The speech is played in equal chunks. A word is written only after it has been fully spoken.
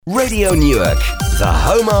Radio Newark, the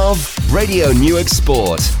home of Radio Newark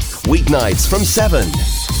Sport. Weeknights from 7.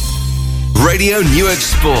 Radio Newark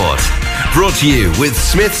Sport. Brought to you with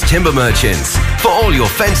Smith's Timber Merchants. For all your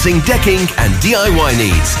fencing, decking and DIY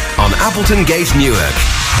needs on Appleton Gate, Newark.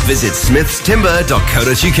 Visit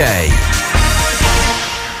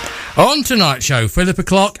smithstimber.co.uk. On tonight's show, Philippa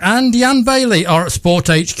Clark and Jan Bailey are at Sport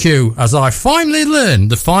HQ as I finally learn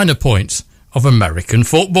the finer points of American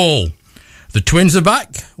football. The Twins are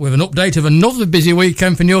back with an update of another busy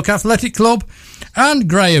weekend for Newark Athletic Club, and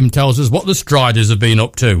Graham tells us what the Striders have been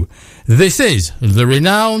up to. This is the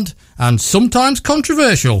renowned and sometimes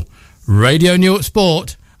controversial Radio Newark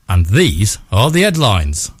Sport, and these are the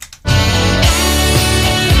headlines.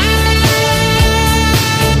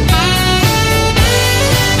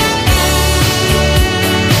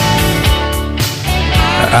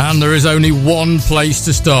 And there is only one place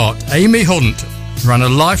to start. Amy Hunt ran a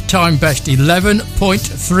lifetime best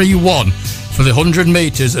 11.31 for the 100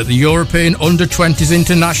 metres at the European Under-20s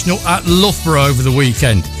International at Loughborough over the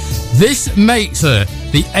weekend. This makes her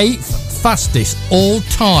the 8th fastest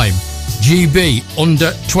all-time GB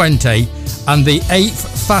Under-20 and the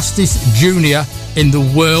 8th fastest junior in the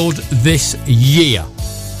world this year.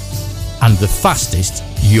 And the fastest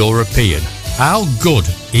European. How good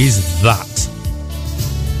is that?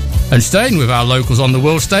 And staying with our locals on the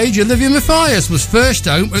world stage, Olivia Mathias was first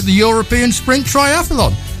home at the European Sprint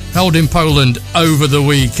Triathlon, held in Poland over the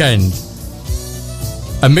weekend.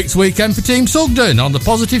 A mixed weekend for Team Sugden. On the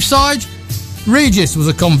positive side, Regis was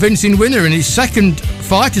a convincing winner in his second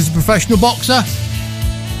fight as a professional boxer,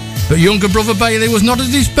 but younger brother Bailey was not at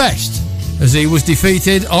his best as he was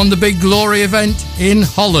defeated on the Big Glory event in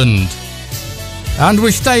Holland. And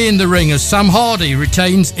we stay in the ring as Sam Hardy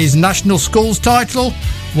retains his national schools title,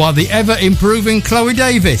 while the ever-improving Chloe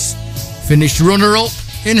Davis finished runner-up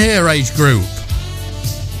in her age group.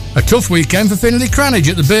 A tough weekend for Finlay Cranage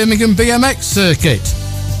at the Birmingham BMX circuit.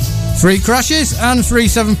 3 crashes and 3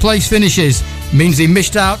 7th-place finishes means he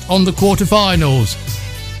missed out on the quarter-finals.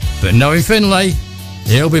 But knowing Finlay,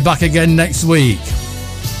 he'll be back again next week.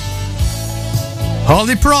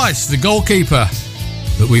 Harley Price, the goalkeeper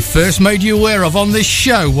that we first made you aware of on this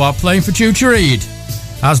show while playing for Tutor Reid,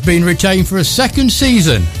 has been retained for a second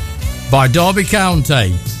season by Derby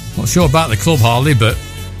County. Not sure about the club, Harley, but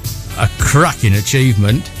a cracking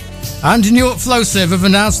achievement. And Newark Flowserve have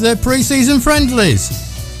announced their pre-season friendlies,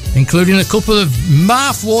 including a couple of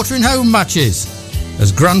mouth-watering home matches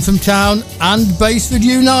as Grantham Town and Basford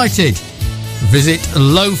United visit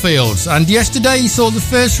Lowfields. And yesterday saw the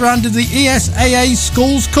first round of the ESAA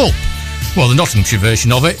Schools Cup, well, the Nottinghamshire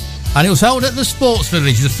version of it, and it was held at the Sports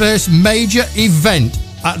Village, the first major event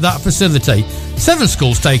at that facility. 7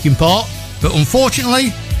 schools taking part, but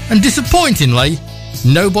unfortunately and disappointingly,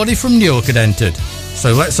 nobody from Newark had entered.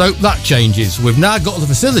 So let's hope that changes. We've now got the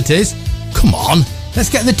facilities. Come on, let's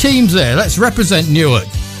get the teams there. Let's represent Newark.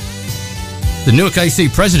 The Newark AC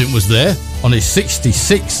president was there on his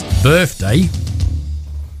 66th birthday.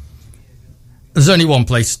 There's only one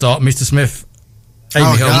place to start, Mr. Smith.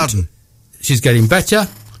 Amy Hunt. She's getting better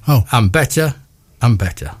and better and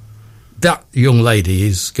better. That young lady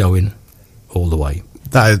is going all the way.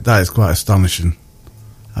 That is quite astonishing.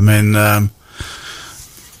 I mean,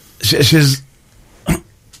 she's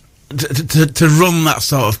to run that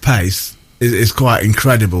sort of pace is quite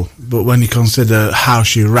incredible. But when you consider how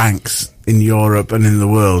she ranks in Europe and in the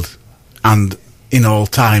world, and in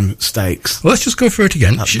all-time stakes, well, let's just go through it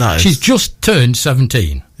again. She's just turned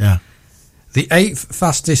 17. Yeah. The 8th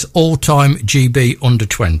fastest all-time GB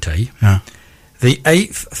Under-20. Yeah. The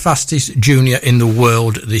 8th fastest junior in the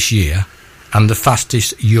world this year, and the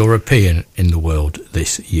fastest European in the world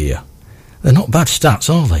this year. They're not bad stats,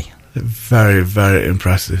 are they? Very, very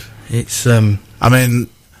impressive. It's I mean,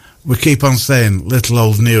 we keep on saying little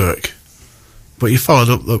old Newark, but you followed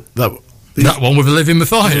up that one with Olivia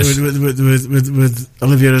Mathias. With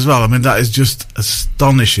Olivia as well. I mean, that is just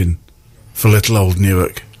astonishing for little old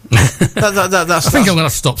Newark. I think I'm going to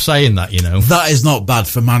have to stop saying that, you know. That is not bad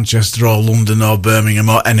for Manchester or London or Birmingham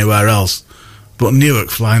or anywhere else. But Newark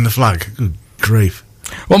flying the flag. Good grief.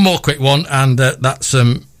 One more quick one, and that's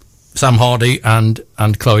Sam Hardy and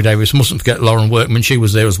Chloe Davis. Mustn't forget Lauren Workman. She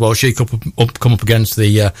was there as well. She come up against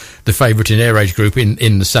the favourite in her age group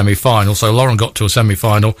in the semi-final. So Lauren got to a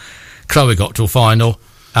semi-final, Chloe got to a final,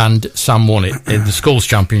 and Sam won it in the schools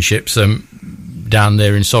championships down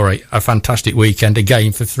there in Surrey. A fantastic weekend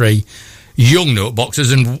again for 3 young Newark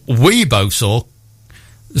boxers, and we both saw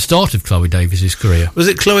the start of Chloe Davis's career. Was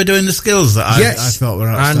it Chloe doing the skills that I thought were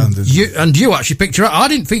outstanding? And you actually picked her up. I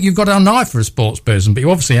didn't think you've got an eye for a sports person, but you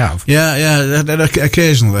obviously have. Yeah,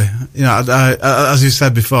 occasionally. You know, I, as you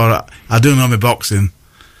said before, I do know my boxing.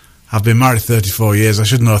 I've been married 34 years. I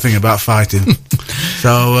should know a thing about fighting.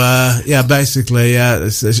 So, basically,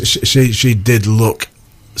 she did look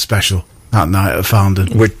special that night at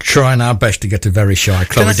Fountain. We're trying our best to get a very shy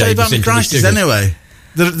Chloe Davis into the studio. Anyway?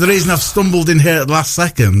 The reason I've stumbled in here at the last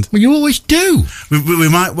second... Well, you always do. We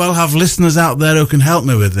might well have listeners out there who can help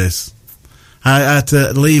me with this. I had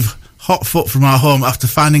to leave hot foot from our home after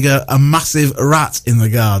finding a massive rat in the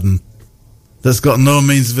garden that's got no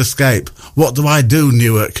means of escape. What do I do,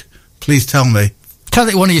 Newark? Please tell me. Tell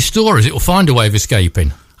it one of your stories. It will find a way of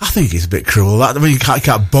escaping. I think it's a bit cruel. I mean, you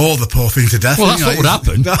can't bore the poor thing to death. Well, that's what would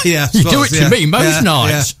happen. Yeah, you do it to me most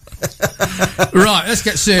nights. Yeah. Right, let's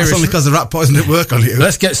get serious. That's only because the rat poison didn't work on you.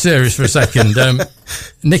 Let's get serious for a second.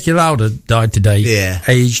 Niki Lauda died today,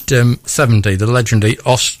 aged 70, the legendary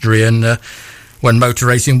Austrian, when motor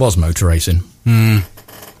racing was motor racing.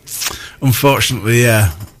 Unfortunately,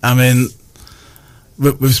 yeah. I mean,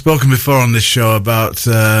 we've spoken before on this show about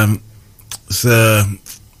Sir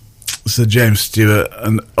James Stewart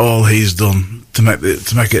and all he's done to make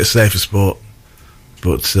it a safer sport.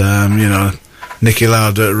 But, Niki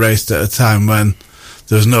Lauda raced at a time when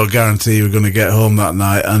there was no guarantee you were going to get home that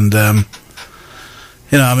night, and the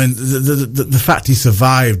fact he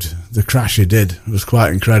survived the crash he did was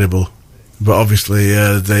quite incredible. But obviously,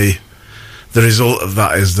 the result of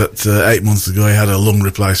that is that 8 months ago he had a lung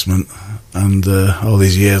replacement, and all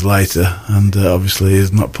these years later, and obviously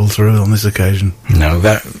he's not pulled through on this occasion. No,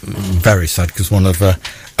 very sad, because one of a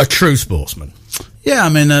true sportsman. Yeah, I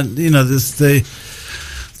mean, there's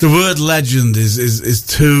the word legend is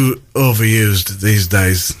too overused these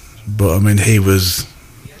days, but I mean, he was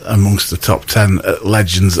amongst the top 10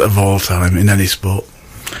 legends of all time in any sport.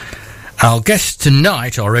 Our guests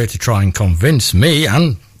tonight are here to try and convince me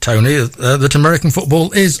and Tony that American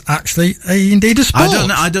football is actually indeed a sport.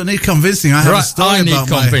 I don't need convincing. I have a story about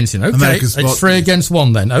convincing. Okay, American sport. It's 3 against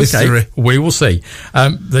 1 then. Okay, history. We will see.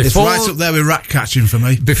 It's right up there with rat catching for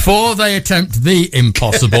me. Before they attempt the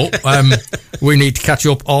impossible, we need to catch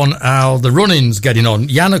up on how the run-ins getting on.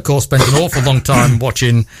 Jan, of course, spent an awful long time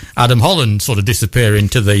watching Adam Holland sort of disappear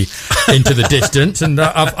into the distance, and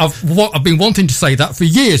I've been wanting to say that for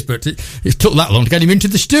years, but it took that long to get him into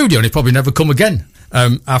the studio, and he'll probably never come again.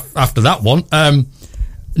 After that one,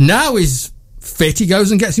 now he's fit, he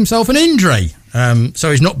goes and gets himself an injury.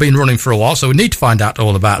 So he's not been running for a while, so we need to find out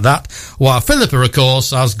all about that. While Philippa, of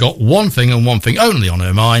course, has got one thing and one thing only on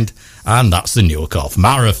her mind, and that's the Newark Half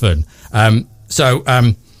Marathon.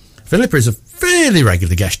 Philippa is a fairly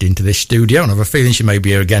regular guest into this studio, and I have a feeling she may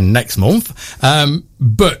be here again next month.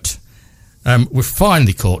 But we've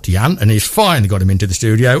finally caught Jan, and he's finally got him into the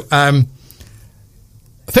studio.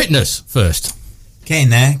 Fitness first.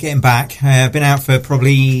 Getting there, getting back. I've been out for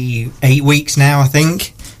probably 8 weeks now, I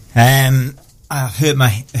think. I hurt my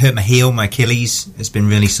heel, my Achilles. It's been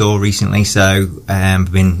really sore recently, so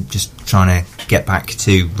I've been just trying to get back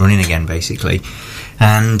to running again, basically.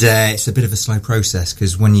 And it's a bit of a slow process,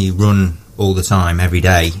 because when you run all the time, every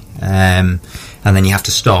day, and then you have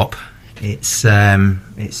to stop, it's something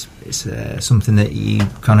that you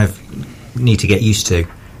kind of need to get used to.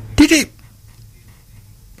 Did it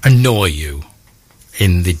annoy you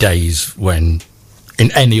in the days when in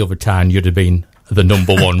any other town you'd have been the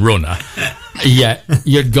number one runner, yet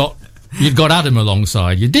you'd got Adam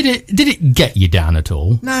alongside you? Did it get you down at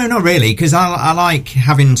all? No, not really, because I like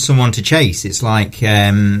having someone to chase. It's like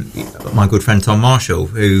my good friend Tom Marshall,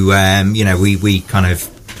 who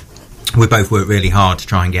we both work really hard to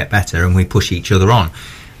try and get better, and we push each other on.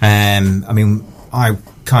 I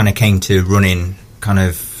kind of came to running kind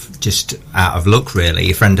of just out of luck, really.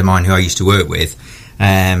 A friend of mine who I used to work with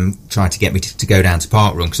tried to get me to go down to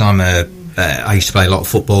Parkrun, because I used to play a lot of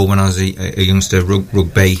football when I was a youngster,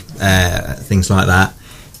 rugby, things like that,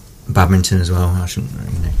 badminton as well. I shouldn't,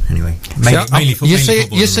 anyway. Mainly football.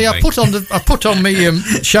 You see, I put on my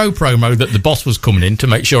show promo that the boss was coming in to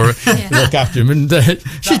make sure look after him, and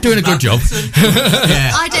she's doing a good job.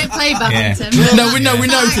 I don't play badminton. Yeah. No, we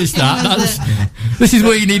noticed that. This is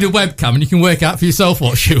where you need a webcam and you can work out for yourself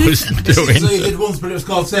what she was doing. So you did once, but it was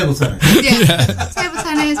called table tennis. Yeah. Table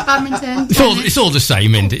tennis, badminton. It's all the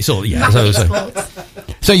same, isn't it? It's all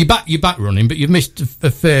So you're back running, but you've missed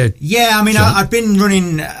a fair. Yeah, I mean, I've been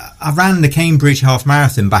running. I ran the Cambridge Half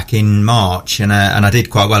Marathon back in March, and I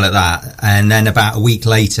did quite well at that. And then about a week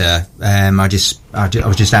later, I just I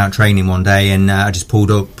was just out training one day, and I just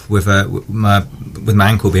pulled up with my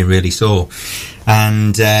ankle being really sore,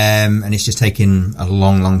 and it's just taken a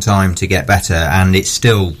long time to get better, and it's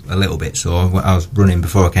still a little bit sore. I was running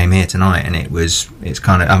before I came here tonight, and it's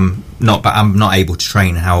kind of I'm not able to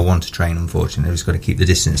train how I want to train, unfortunately. I've just got to keep the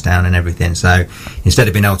distance down and everything. So instead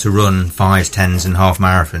of being able to run 5s, 10s, and half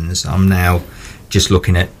marathons, I'm now just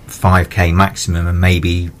looking at 5k maximum and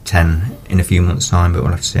maybe 10 in a few months' time, but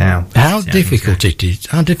we'll have to see how difficult it is.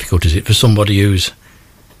 How difficult is it for somebody who's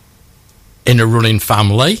in a running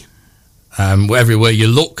family, everywhere you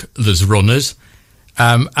look there's runners,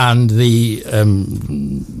 and the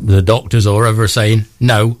doctors or whoever are saying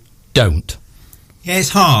no, don't? Yeah, it's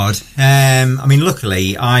hard. I mean,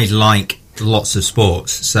 luckily I like lots of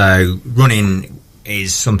sports, so running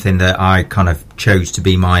is something that I kind of chose to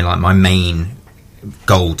be my main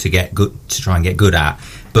goal to try and get good at.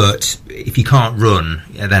 But if you can't run,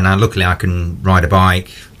 then luckily I can ride a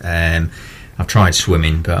bike. I've tried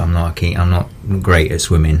swimming, but I'm not great at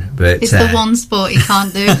swimming. But it's the one sport you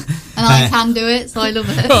can't do, and I can do it, so I love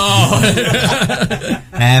it.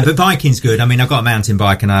 But biking's good. I mean, I've got a mountain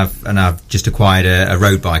bike, and I've just acquired a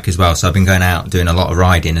road bike as well. So I've been going out doing a lot of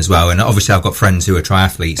riding as well. And obviously, I've got friends who are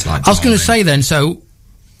triathletes. Like Tom, I was going to say then. So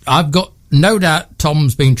I've got no doubt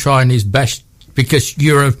Tom's been trying his best, because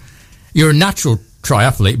you're a natural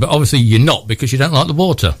triathlete, but obviously you're not, because you don't like the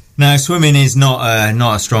water. No, swimming is not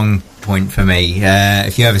a strong point for me.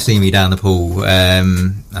 If you ever see me down the pool,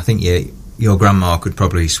 I think your grandma could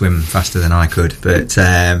probably swim faster than I could. But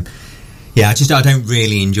I don't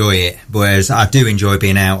really enjoy it. Whereas I do enjoy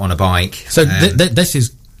being out on a bike. So this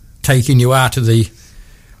is taking you out of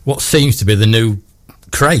what seems to be the new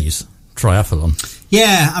craze, triathlon.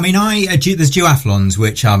 Yeah, I mean, there's duathlons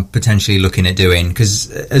which I'm potentially looking at doing, because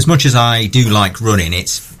as much as I do like running,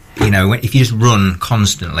 it's, if you just run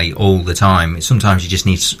constantly all the time, sometimes you just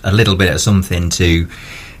need a little bit of something to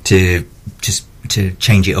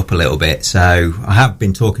change it up a little bit. So I have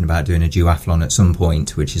been talking about doing a duathlon at some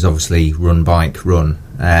point, which is obviously run, bike, run.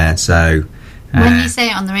 When you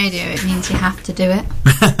say it on the radio, it means you have to do it.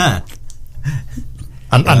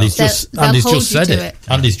 And he's just said it.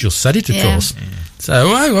 And he's just said it, of course. Yeah.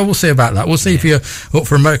 So we'll see about that. We'll see if you're up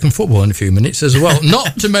for American football in a few minutes as well.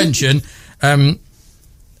 Not to mention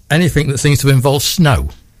anything that seems to involve snow.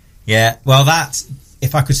 Yeah, well,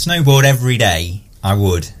 if I could snowboard every day, I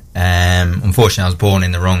would. Unfortunately, I was born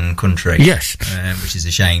in the wrong country. Yes. Which is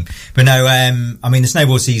a shame. But no, I mean, the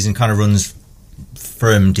snowboard season kind of runs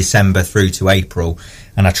from December through to April,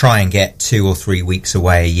 and I try and get 2 or 3 weeks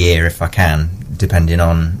away a year if I can, depending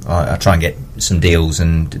on, I try and get some deals,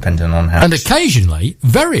 and depending on how. And occasionally,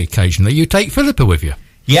 very occasionally, you take Philippa with you.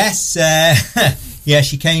 Yes, yeah,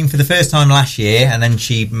 she came for the first time last year, and then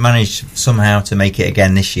she managed somehow to make it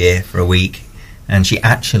again this year for a week, and she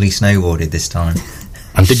actually snowboarded this time.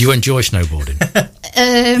 And did you enjoy snowboarding?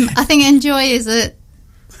 I think enjoy is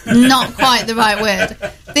not quite the right word.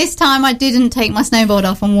 This time I didn't take my snowboard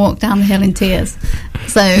off and walk down the hill in tears.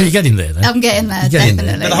 So you're getting there then. I'm getting there,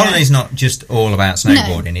 definitely. But the holiday's not just all about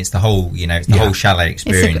snowboarding. No. It's the whole, the whole chalet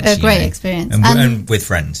experience. It's a great experience. And with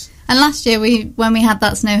friends. And last year, when we had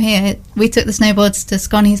that snow here, we took the snowboards to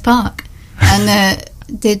Sconies Park and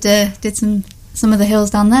did some of the hills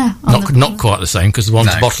down there. Not quite the same, because the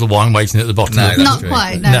one's a bottle of wine waiting at the bottom. No, not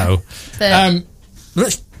quite. No.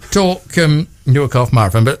 Let's talk Newark Half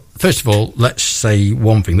Marathon. But first of all, let's say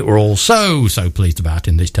one thing that we're all so pleased about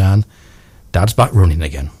in this town. Dad's back running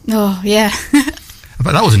again. Oh, yeah.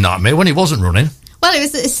 But that was a nightmare when he wasn't running. Well, it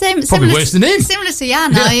was the same. Probably worse than him. Similar to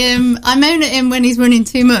Jan. Yeah. I moan at him when he's running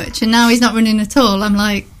too much, and now he's not running at all. I'm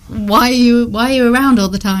like, why are you around all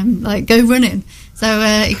the time? Like, go running. So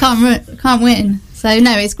he can't win. So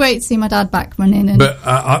no, it's great to see my dad back running. But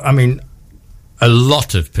I mean, a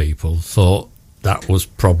lot of people thought that was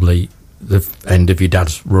probably the end of your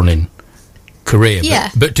dad's running career. Yeah.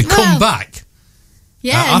 But to come back.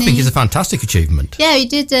 Yeah, I think it's a fantastic achievement. Yeah, he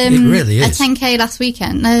did it really is. a 10k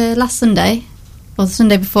last Sunday, or the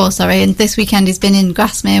Sunday before, sorry. And this weekend he's been in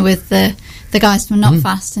Grasmere with the guys from Not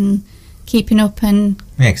Fast and keeping up. And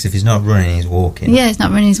yeah, because if he's not running, he's walking. Yeah, he's not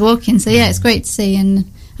running, he's walking. So yeah, it's great to see.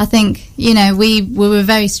 And I think we were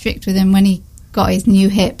very strict with him when he got his new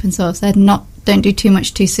hip and sort of said, don't do too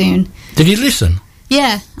much too soon. Did he listen?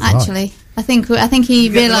 Yeah, actually. Right. I think he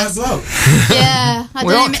realised. Yeah,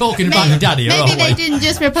 we are talking about your daddy. Maybe they didn't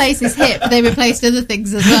just replace his hip; they replaced other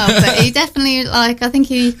things as well. But he definitely, I think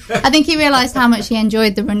he realised how much he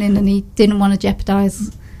enjoyed the running, and he didn't want to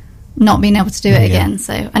jeopardise not being able to do it again.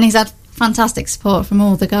 So, and he's had fantastic support from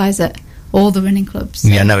all the guys at all the running clubs. So.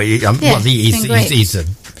 Yeah, no, he's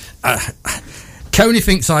Coney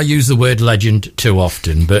thinks I use the word legend too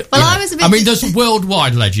often, but Well, you know, I was a bit there's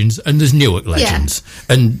worldwide legends and there's Newark legends,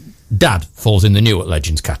 and Dad falls in the Newark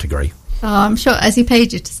legends category. Oh, I'm sure. Has he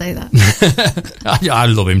paid you to say that? I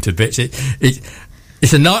love him to bits.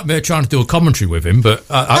 It's a nightmare trying to do a commentary with him, but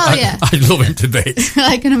I love him to bits.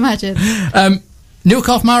 I can imagine. Newark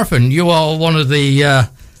Half Marathon, you are one of the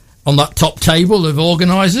on that top table of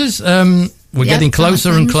organisers. We're getting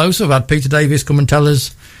closer and closer. We've had Peter Davies come and tell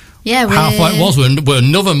us halfway it was. We're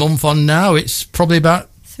another month on now. It's probably about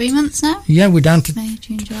 3 months now. Yeah, we're down to May,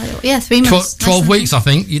 June, July. Yeah, 3 months. 12 weeks, I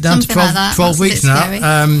think. You're down to 12 weeks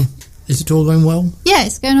now. Is it all going well? Yeah,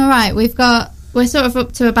 it's going all right. We're sort of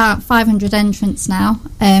up to about 500 entrants now.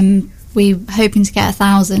 We're hoping to get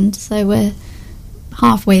 1,000, so we're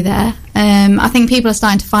halfway there. I think people are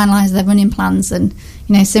starting to finalise their running plans, and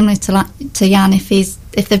similar to Jan, if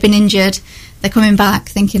they've been injured, they're coming back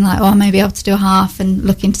thinking like, I may be able to do a half, and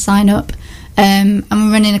looking to sign up. And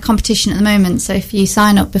we're running a competition at the moment, so if you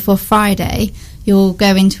sign up before Friday, you'll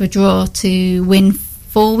go into a draw to win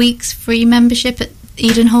 4 weeks free membership at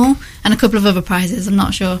Eden Hall and a couple of other prizes. I'm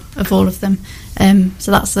not sure of all of them.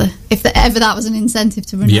 So that's if ever that was an incentive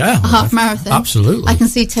to run a half marathon. Absolutely. I can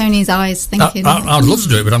see Tony's eyes thinking. I'd love to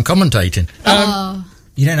do it, but I'm commentating.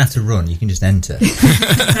 You don't have to run, you can just enter.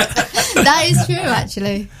 That is true,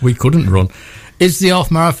 actually. We couldn't run. Is the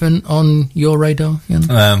half marathon on your radar?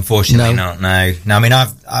 Unfortunately not, no. I mean,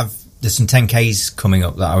 there's some 10Ks coming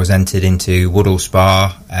up that I was entered into Woodall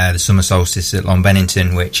Spa, the summer solstice at Long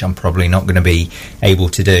Bennington, which I'm probably not going to be able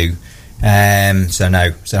to do.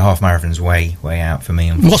 So half marathon's way out for me.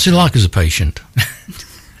 What's it like as a patient?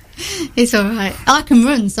 It's all right. I can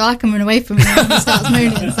run, so I can run away from him when he starts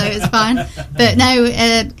mooning, so it's fine. But no,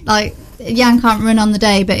 Jan can't run on the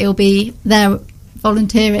day, but he'll be there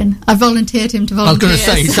volunteering. I volunteered him to volunteer. I was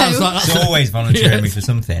going to say, it sounds like that's always volunteering me for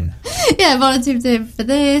something. Yeah, volunteered him for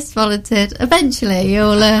this, volunteered. Eventually,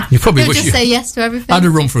 you'll probably just say yes to everything. I'd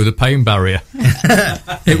have run through the pain barrier.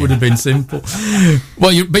 It would have been simple.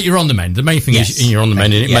 Well, but you're on the mend. The main thing is you're on the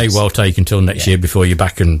mend, and it may well take until next year before you're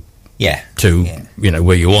back and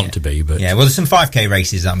where you want to be. But well, there's some 5K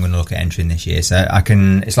races that I'm going to look at entering this year. So I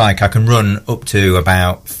can run up to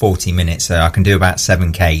about 40 minutes. So I can do about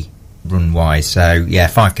 7K run wise. So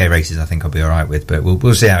 5K races I think I'll be all right with. But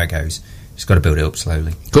we'll see how it goes. Just got to build it up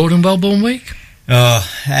slowly. Gordon Wellborn Week.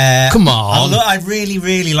 Come on! I really,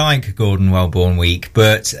 really like Gordon Wellborn Week,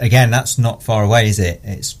 but again, that's not far away, is it?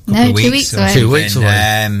 It's a couple of weeks away. 2 weeks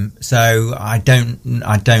away. So I don't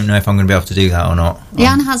know if I'm going to be able to do that or not.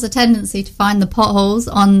 Jan has a tendency to find the potholes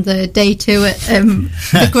on the day 2 at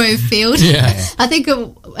the Grove Field. Yeah. I think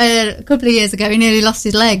a couple of years ago he nearly lost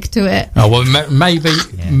his leg to it. Oh well, maybe.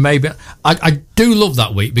 I do love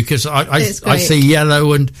that week because I see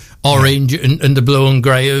yellow and orange and the blue and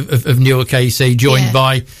grey of Newark AC joined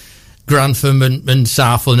by Grantham and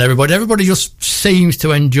Southall and everybody. Everybody just seems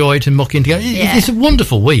to enjoy it and muck in together. It's a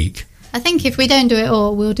wonderful week. I think if we don't do it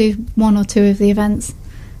all, we'll do 1 or 2 of the events.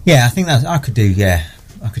 Yeah, I think that I could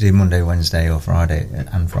do Monday, Wednesday or Friday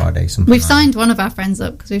and Friday. We've signed one of our friends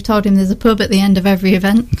up because we've told him there's a pub at the end of every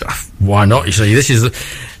event. Why not? You see, this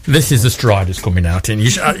is the Striders coming out in.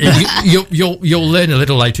 You'll learn a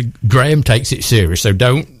little later. Graham takes it serious, so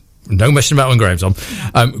don't messing about when Graham's on.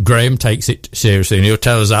 Graham takes it seriously, and he'll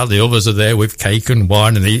tell us how the others are there with cake and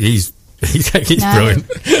wine, and it's brilliant.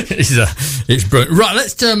 It's brilliant. Right,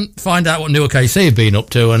 let's find out what Newark AC have been up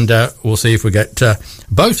to, and we'll see if we get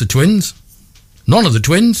both the twins, none of the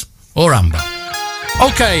twins, or Amber.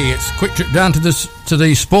 Okay, it's a quick trip down to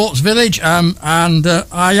the sports village, and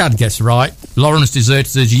I had guessed right. Lawrence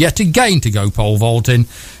deserted us yet again to go pole vaulting,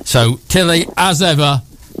 so Tilly, as ever,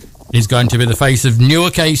 is going to be the face of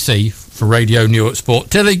Newark AC for Radio Newark Sport.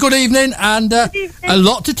 Tilly, good evening, and a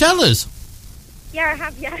lot to tell us. Yeah, I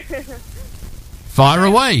have, yeah. Fire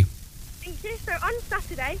away. Thank you. So on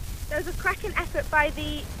Saturday, there was a cracking effort by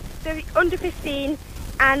the under 15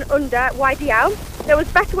 and under YDL. There was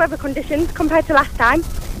better weather conditions compared to last time,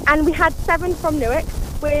 and we had 7 from Newark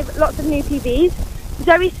with lots of new PBs.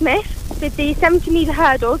 Zoe Smith did the 70-metre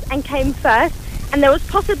hurdles and came first, and there was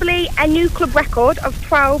possibly a new club record of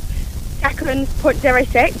 12 seconds,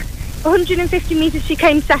 0.06. 150 metres she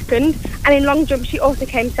came second, and in long jump she also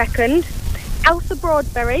came second. Elsa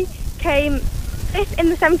Broadberry came 5th in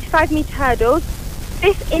the 75-metre hurdles,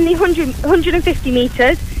 5th in the 150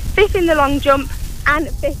 metres, 5th in the long jump, and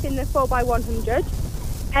 5th in the 4x100.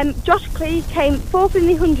 Josh Clee came 4th in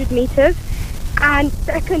the 100 metres and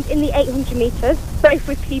 2nd in the 800 metres, both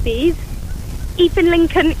with PBs. Ethan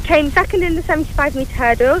Lincoln came 2nd in the 75-metre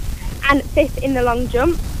hurdles and 5th in the long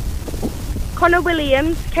jump. Connor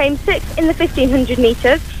Williams came 6th in the 1500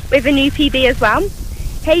 metres, with a new PB as well.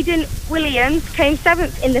 Hayden Williams came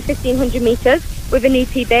 7th in the 1500 metres with a new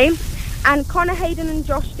PB. And Connor, Hayden and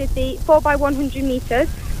Josh did the 4x100 metres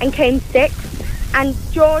and came 6th. And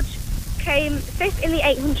George came 5th in the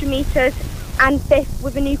 800 metres and 5th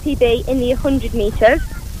with a new PB in the 100 metres.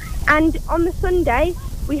 And on the Sunday,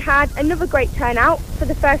 we had another great turnout for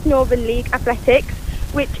the first Northern League Athletics,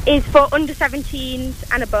 which is for under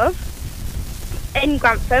 17s and above in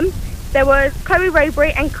Grantham. There was Chloe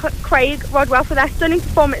Rowbury and Craig Rodwell for their stunning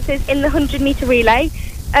performances in the 100-metre relay,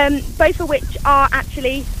 both of which are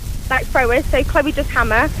actually like throwers. So Chloe does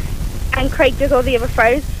hammer and Craig does all the other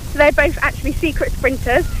throws. So they're both actually secret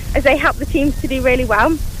sprinters, as they help the teams to do really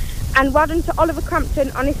well. And well done to Oliver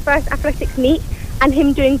Crampton on his first athletics meet and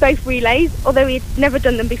him doing both relays, although he'd never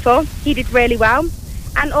done them before. He did really well.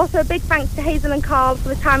 And also a big thanks to Hazel and Carl for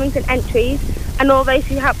the timings and entries and all those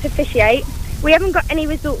who helped officiate. We haven't got any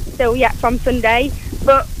results still yet from Sunday,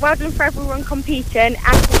 but well done for everyone competing and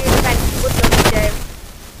for doing events good done to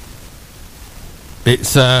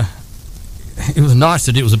do. It was nice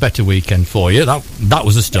that it was a better weekend for you. That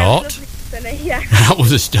was a start. Yeah. That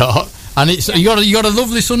was a start. And you got a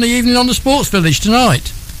lovely Sunday evening on the Sports Village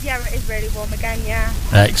tonight. Yeah, it is really warm again, yeah.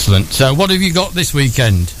 Excellent. So what have you got this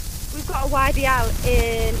weekend? We've got a YDL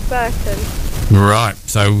in Burton. Right,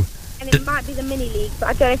 so... And it might be the mini league, but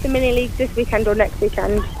I don't know if the mini league's this weekend or next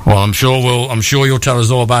weekend. Well, I'm sure you'll tell us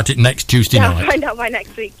all about it next Tuesday night. I'll find out by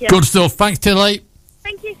next week, yeah. Good stuff. Thanks, Tilly.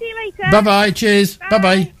 Thank you, see you later. Bye-bye, cheers.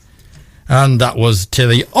 Bye-bye. And that was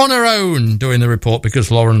Tilly on her own doing the report because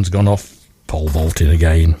Lauren's gone off pole vaulting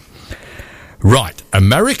again. Right,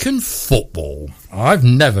 American football. I've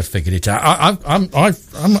never figured it out.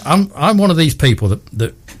 I'm one of these people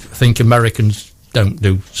that think Americans don't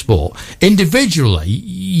do sport. Individually,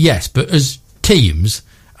 yes, but as teams,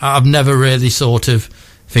 I've never really sort of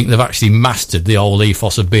think they've actually mastered the whole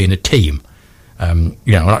ethos of being a team, and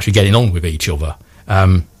actually getting on with each other.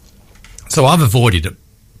 So I've avoided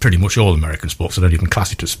pretty much all American sports. I don't even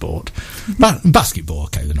class it as sport. Basketball,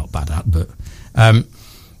 okay, they're not bad at, but... and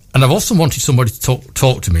I've also wanted somebody to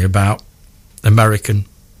talk to me about American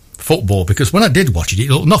football, because when I did watch it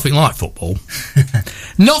looked nothing like football.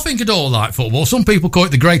 Nothing at all like football. Some people call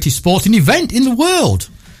it the greatest sporting event in the world,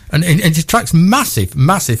 and it attracts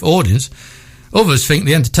massive audience. Others think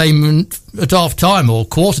the entertainment at half time or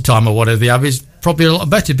quarter time or whatever they have is probably a lot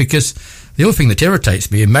better, because the other thing that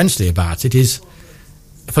irritates me immensely about it is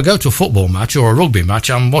if I go to a football match or a rugby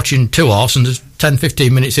match, I'm watching 2 halves and there's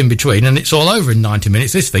 10-15 minutes in between and it's all over in 90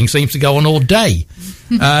 minutes. This thing seems to go on all day.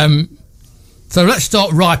 So let's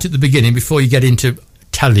start right at the beginning before you get into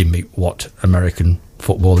telling me what American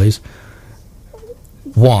football is.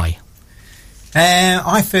 Why?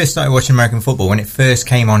 I first started watching American football when it first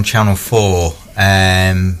came on Channel 4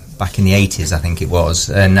 back in the 80s, I think it was.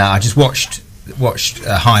 And I just watched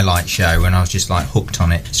a highlight show and I was just like hooked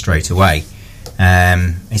on it straight away.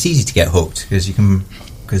 It's easy to get hooked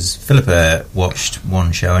because Philippa watched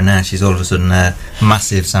one show and now she's all of a sudden a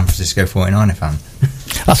massive San Francisco 49er fan.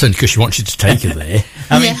 That's only because she wants you to take her there.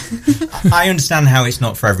 I mean, I understand how it's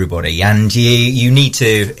not for everybody, and you need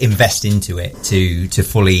to invest into it to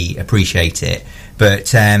fully appreciate it. But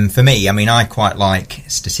for me, I mean, I quite like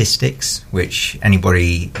statistics, which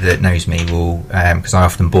anybody that knows me will, because I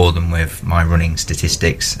often bore them with my running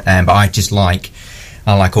statistics. But I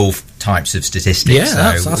like all types of statistics.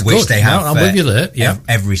 Yeah, that's which good. They have. I'm with you there. Yeah,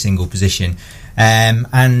 every single position.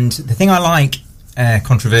 And the thing I like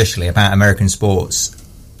controversially about American sports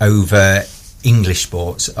over English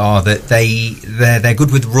sports are that they're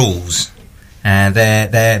good with rules.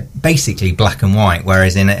 They're basically black and white,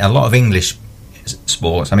 whereas in a lot of English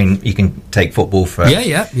sports, I mean, you can take football for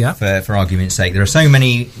argument's sake. There are so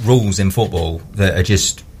many rules in football that are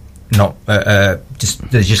just not they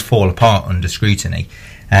just fall apart under scrutiny.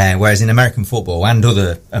 Whereas in American football and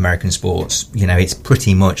other American sports, it's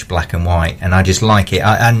pretty much black and white, and I just like it.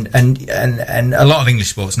 And a lot of English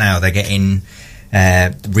sports now, they're getting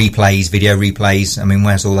replays, video replays. I mean,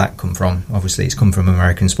 where's all that come from? Obviously, it's come from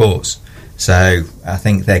American sports. So I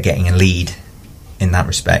think they're getting a lead in that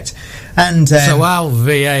respect. And so our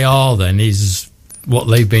VAR then is what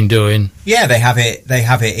they've been doing. Yeah, they have it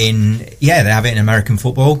in American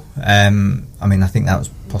football. I mean, I think that was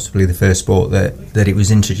possibly the first sport that it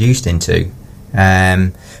was introduced into.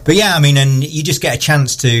 But yeah, I mean, and you just get a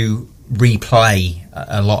chance to replay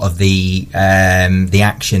a lot of the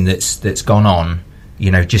action that's gone on,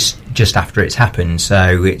 just after it's happened.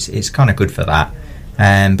 So it's kind of good for that.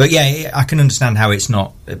 But yeah, I can understand how it's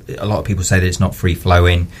not. A lot of people say that it's not free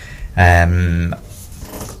flowing.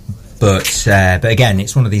 But again,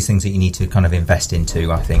 it's one of these things that you need to kind of invest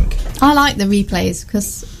into, I think. I like the replays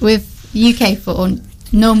because with UK football,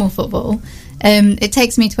 normal football, it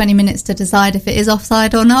takes me 20 minutes to decide if it is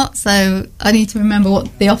offside or not. So I need to remember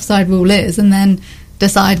what the offside rule is and then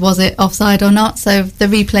decide was it offside or not. So the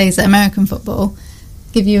replays at American football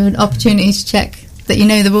give you an opportunity to check that you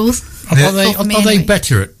know the rules. Are they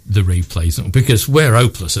better at the replays? Because we're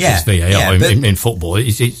hopeless at this VAR in football.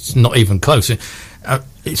 It's not even close.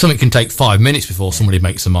 Something can take 5 minutes before somebody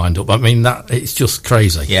makes their mind up. I mean, it's just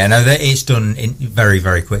crazy. Yeah, no, it's done very,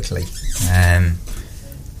 very quickly.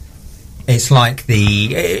 It's like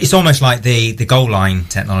it's almost like the goal line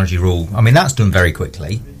technology rule. I mean, that's done very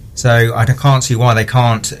quickly. So I can't see why they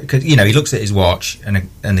can't. Cause, he looks at his watch and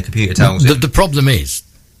the computer tells him. The problem is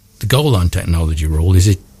the goal line technology rule is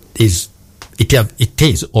it is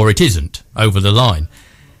or it isn't over the line.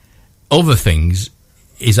 Other things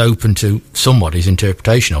is open to somebody's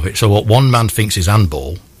interpretation of it. So what one man thinks is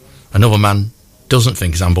handball, another man doesn't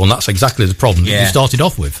think is handball, and that's exactly the problem that you started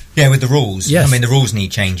off with. Yeah, with the rules. Yes. I mean, the rules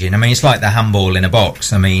need changing. I mean, it's like the handball in a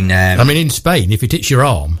box. I mean, in Spain, if it hits your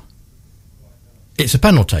arm, it's a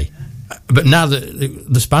penalty. But now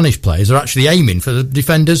the Spanish players are actually aiming for the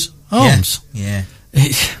defender's arms. Yeah.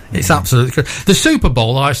 It's absolutely crazy. The Super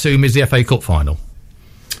Bowl, I assume, is the FA Cup final.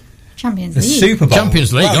 Champions The League. Super Bowl.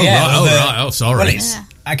 Champions League. Sorry.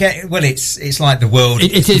 Well, it's like the World.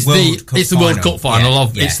 It is the World Cup final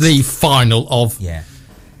It's the final of. Yeah.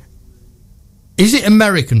 Is it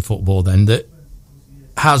American football then that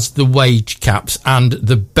has the wage caps and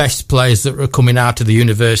the best players that are coming out of the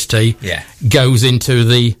university goes into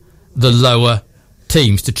the lower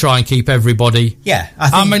teams to try and keep everybody? Yeah,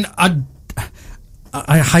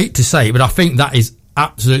 I hate to say it, but I think that is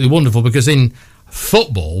absolutely wonderful because in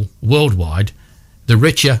football worldwide, the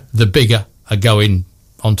richer, the bigger are going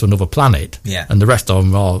onto another planet, and the rest of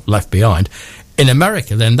them are left behind. In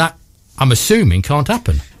America, then that, I'm assuming, can't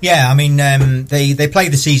happen. Yeah, I mean, they play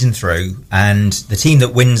the season through, and the team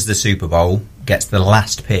that wins the Super Bowl gets the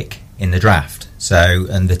last pick in the draft. So,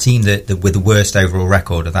 and the team that with the worst overall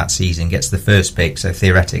record of that season gets the first pick. So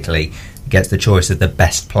theoretically, gets the choice of the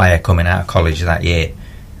best player coming out of college that year.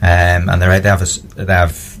 And they have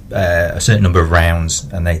a certain number of rounds,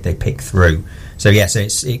 and they pick through. So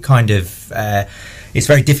it's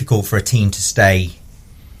very difficult for a team to stay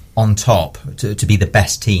on top, to be the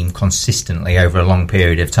best team consistently over a long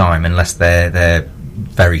period of time, unless they're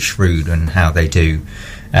very shrewd in how they do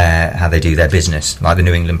their business. Like the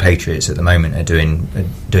New England Patriots at the moment are doing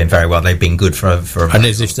very well. They've been good for and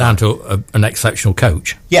is this down to an exceptional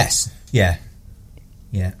coach? Yes. Yeah.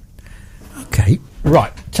 Okay.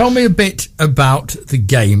 Right. Tell me a bit about the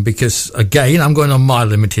game, because again, I'm going on my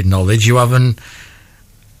limited knowledge. You haven't.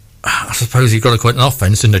 I suppose you've got to call it an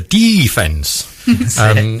offence and a defence.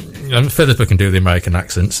 Philippa can do the American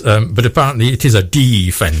accents, but apparently it is a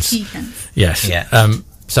defence. Yes. Yeah.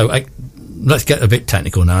 Let's get a bit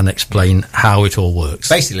technical now and explain how it all works.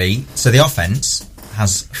 Basically, so the offence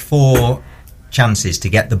has 4 chances to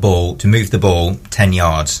get the ball, to move the ball 10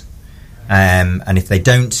 yards. And if they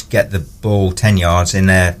don't get the ball 10 yards in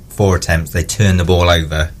their 4 attempts, they turn the ball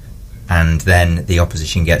over, and then the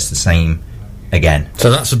opposition gets the same again. So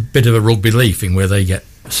that's a bit of a rugby league thing where they get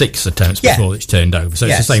 6 attempts before it's turned over. So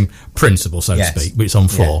it's the same principle, so to speak, but it's on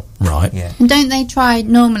 4, right? Yeah. And don't they try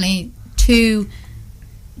normally to...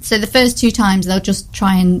 So the first 2 times they'll just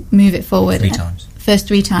try and move it forward. 3 times. First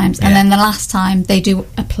 3 times. And then the last time they do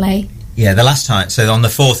a play. Yeah, the last time. So on the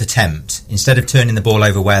 4th attempt, instead of turning the ball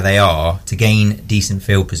over where they are, to gain decent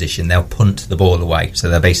field position, they'll punt the ball away. So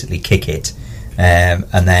they'll basically kick it. And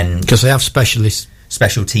then... Because they have specialists.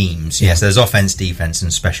 Special teams. Yes, there's offence, defence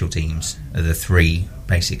and special teams are the 3,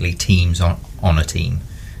 basically, teams on a team.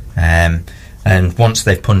 And once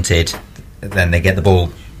they've punted, then they get the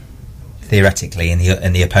ball... theoretically in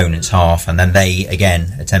the opponent's half, and then they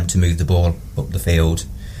again attempt to move the ball up the field,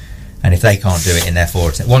 and if they can't do it in their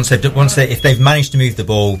 4 attempts, if they've managed to move the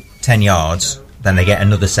ball 10 yards, then they get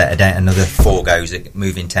another 4 goes at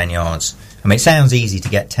moving 10 yards. I mean, it sounds easy to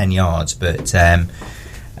get 10 yards, but a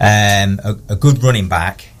good running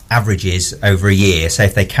back averages over a year. So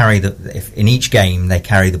if they if in each game they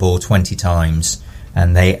carry the ball 20 times,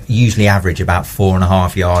 and they usually average about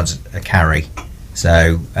 4.5 yards a carry.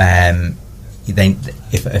 So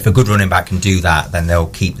if a good running back can do that, then they'll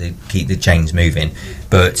keep the chains moving.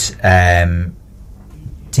 But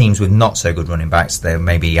teams with not so good running backs, they'll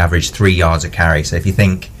maybe average 3 yards a carry. So if you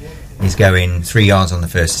think he's going 3 yards on the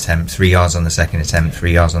first attempt, 3 yards on the second attempt,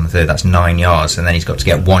 3 yards on the third, that's 9 yards, and then he's got to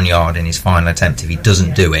get 1 yard in his final attempt. If he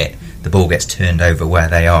doesn't do it, the ball gets turned over where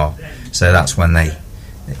they are. So that's when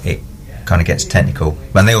kind of gets technical.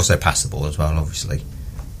 And they also pass the ball as well, obviously.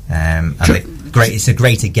 And it's a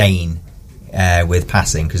greater gain with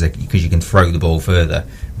passing because you can throw the ball further,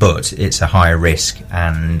 but it's a higher risk,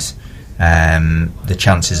 and the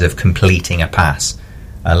chances of completing a pass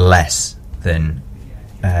are less than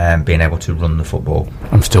being able to run the football.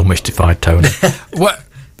 I'm still mystified, Tony.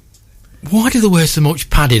 Why do they wear so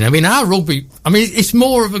much padding? I mean, our rugby. I mean, it's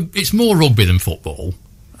more rugby than football.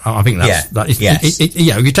 I think that's Yes.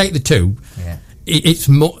 You take the two. Yeah. It's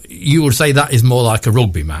more. You would say that is more like a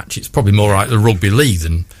rugby match. It's probably more like the rugby league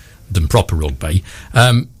than proper rugby.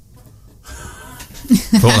 Thought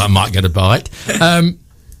that might get a bite.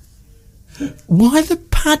 Why the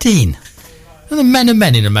padding? And the men are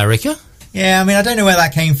men in America. Yeah, I mean, I don't know where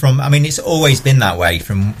that came from. I mean, it's always been that way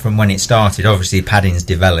from when it started. Obviously, padding's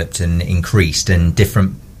developed and increased, and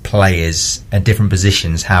different players at different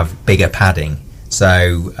positions have bigger padding.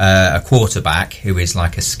 So a quarterback who is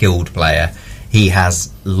like a skilled player, he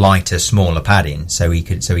has lighter, smaller padding, so he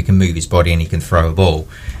can move his body and he can throw a ball.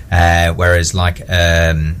 Whereas like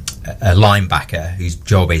a linebacker whose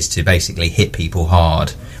job is to basically hit people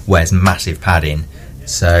hard wears massive padding,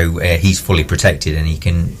 so he's fully protected and he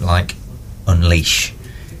can like unleash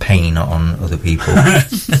pain on other people.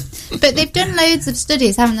 But they've done loads of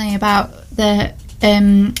studies, haven't they, about they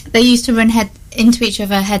used to run into each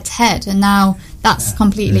other head to head, and now that's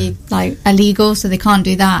completely like illegal, so they can't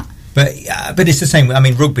do that. But it's the same. I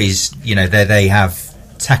mean, rugby's, they have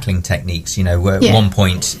tackling techniques. At one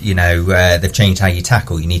point, they've changed how you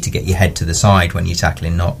tackle. You need to get your head to the side when you're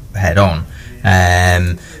tackling, not head on.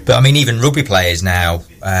 But I mean, even rugby players now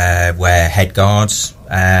wear head guards,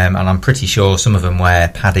 and I'm pretty sure some of them wear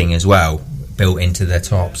padding as well, built into their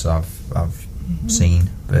tops. I've seen,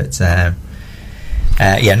 but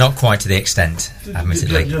not quite to the extent,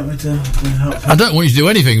 admittedly. I don't want you to do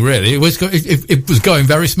anything really. It was going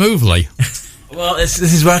very smoothly. Well, this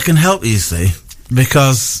is where I can help you, see,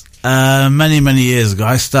 because many years ago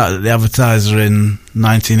I started at the Advertiser in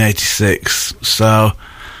 1986, so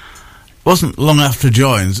it wasn't long after I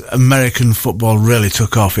joined, American football really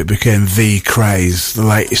took off. It became the craze, the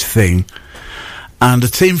latest thing, and a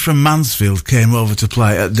team from Mansfield came over to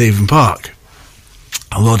play at Devon Park.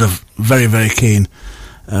 A lot of very, very keen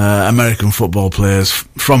American football players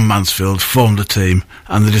from Mansfield formed a team,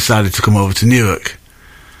 and they decided to come over to Newark.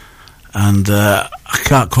 And I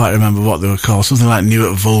can't quite remember what they were called, something like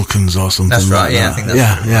Newark Vulcans or something. That's right, like yeah, that. I think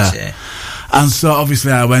that's what it was. And so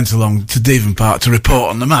obviously I went along to Devon Park to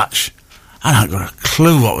report on the match. And I hadn't got a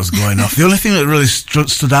clue what was going on. The only thing that really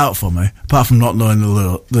stood out for me, apart from not knowing the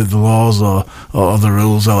laws or the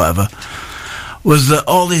rules or whatever, was that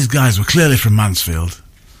all these guys were clearly from Mansfield,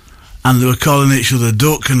 and they were calling each other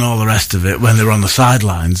duck and all the rest of it when they were on the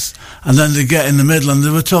sidelines. And then they get in the middle and they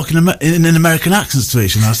were talking in American accents to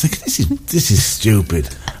each other. I was thinking, this is stupid.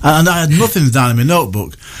 And I had nothing down in my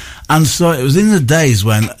notebook. And so it was in the days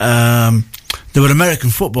when there were American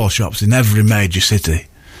football shops in every major city.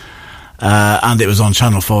 And it was on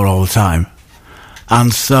Channel 4 all the time.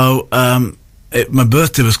 And so my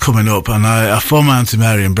birthday was coming up, and I phoned my Auntie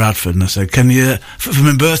Mary in Bradford, and I said, can you, for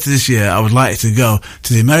my birthday this year, I would like you to go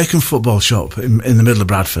to the American football shop in the middle of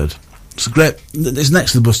Bradford. It's great. It's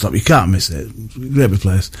next to the bus stop. You can't miss it. Great big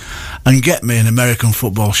place. And get me an American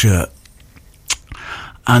football shirt.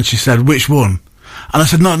 And she said, which one? And I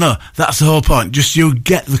said, no, that's the whole point. Just you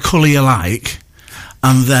get the colour you like,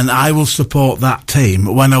 and then I will support that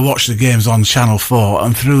team when I watch the games on Channel 4,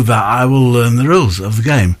 and through that I will learn the rules of the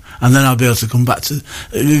game, and then I'll be able to come back to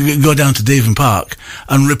go down to Devon Park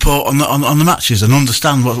and report on the matches and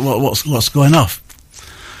understand what's going off.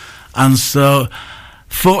 And so,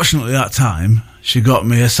 fortunately, that time she got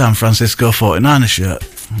me a San Francisco 49ers shirt.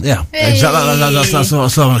 Yeah, hey. Exactly. That's what I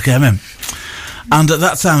saw when I came in. And at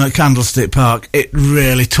that time at Candlestick Park, it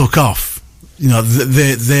really took off.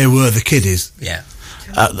 They were the kiddies. Yeah.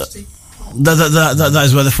 That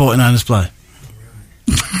is where the 49ers play.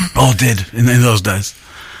 Or did in those days.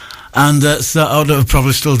 And so I would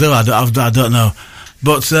probably still do. I don't know.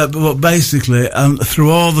 But basically, through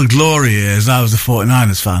all the glory years, I was a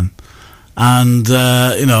 49ers fan. And,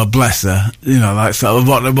 bless her.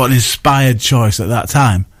 What an inspired choice at that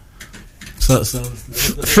time.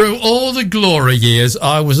 Through all the glory years,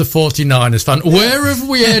 I was a 49ers fan. Where have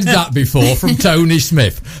we heard that before from Tony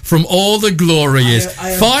Smith? From all the glory years.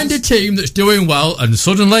 Find a team that's doing well, and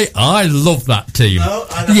suddenly, I love that team. No,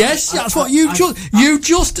 yes, that's what you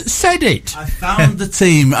just said it. I found the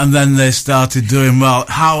team, and then they started doing well.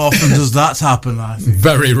 How often does that happen, I think?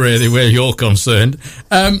 Very rarely where you're concerned.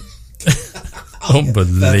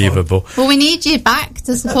 Unbelievable. Well, we need you back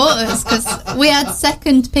to support us, because we had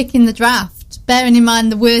second pick in the draft bearing in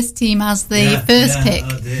mind the worst team has the first pick.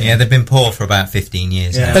 Oh dear. Yeah, they've been poor for about 15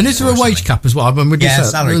 years now. And is there a wage cap as well? I mean, would you say-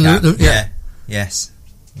 salary cap. Yeah. Yes.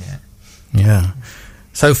 Yeah. Yeah.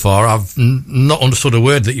 So far, I've not understood a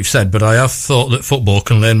word that you've said, but I have thought that football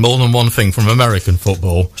can learn more than one thing from American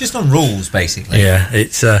football. Just on rules, basically. Yeah,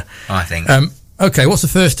 it's... I think. Okay, what's the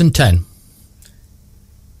 1st and 10?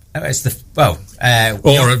 It's the...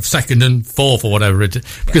 Or a 2nd and 4th or whatever it is.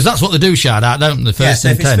 Because that's what they do shout out, don't they? The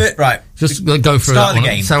 1st and 10. Right. Just go through Start that of the one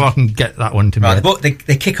game. so I can get that one to me. Right, but they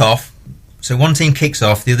kick off. So one team kicks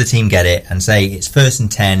off, the other team get it, and say it's 1st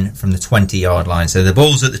and 10 from the 20-yard line. So the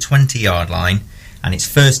ball's at the 20-yard line, and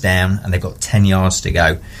it's first down, and they've got 10 yards to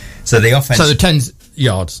go. So the offense... So the 10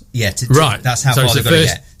 yards? Yeah, right. That's how so far it's they've the got to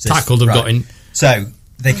first get. So tackle they've got in. So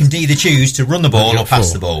they can either choose to run the ball or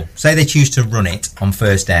pass the ball. Say they choose to run it on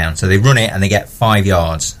first down. So they run it and they get 5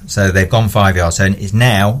 yards. So they've gone 5 yards. So it's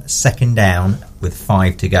now 2nd down with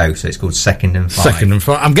 5 to go. So it's called 2nd and 5. 2nd and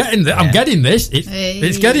 5. I'm getting this.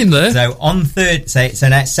 It's getting there. So on third, so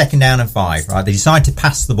now it's 2nd down and 5. Right? They decide to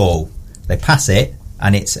pass the ball. They pass it,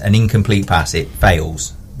 and it's an incomplete pass. It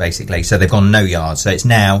fails basically. So they've gone no yards. So it's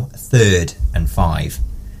now 3rd and 5.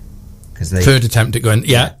 Third attempt at going,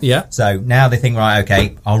 yeah. So now they think, right,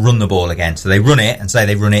 okay, I'll run the ball again. So they run it and say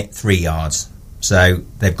they run it 3 yards. So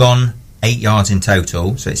they've gone 8 yards in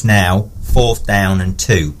total. So it's now 4th down and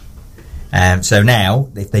 2. So now,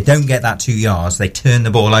 if they don't get that 2 yards, they turn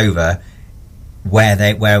the ball over where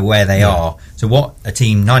they are. So what a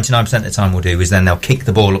team 99% of the time will do is then they'll kick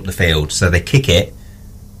the ball up the field. So they kick it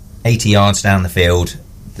 80 yards down the field.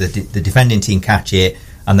 The defending team catch it,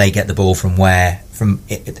 and they get the ball from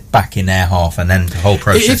back in their half, and then the whole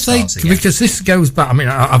process starts again. Because this goes back, I mean,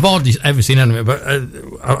 I've hardly ever seen any of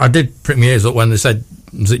it, but I did prick my ears up when they said,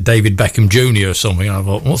 was it David Beckham Jr. or something, and I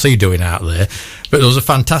thought, what's he doing out there? But there was a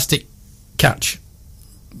fantastic catch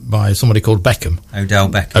by somebody called Beckham. Odell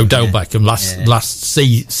Beckham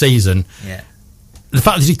last season. Yeah. The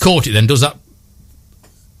fact that he caught it then, does that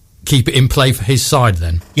keep it in play for his side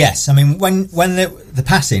then? Yes, I mean, when the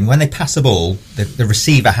passing, when they pass a ball, the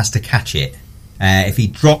receiver has to catch it. If he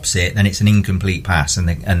drops it, then it's an incomplete pass, and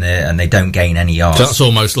they don't gain any yards. So that's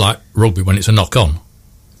almost like rugby when it's a knock on.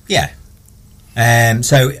 Yeah.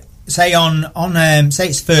 So say say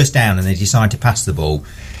it's first down and they decide to pass the ball.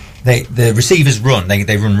 The receivers run.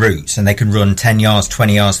 They run routes, and they can run 10 yards,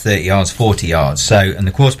 20 yards, 30 yards, 40 yards. So, and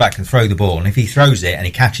the quarterback can throw the ball, and if he throws it and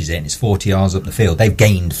he catches it and it's 40 yards up the field, they've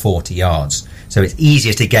gained 40 yards. So it's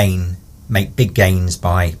easier to make big gains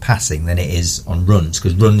by passing than it is on runs,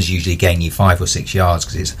 because runs usually gain you 5 or 6 yards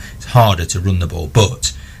because it's harder to run the ball.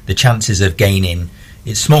 But the chances of gaining,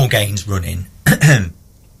 it's small gains running,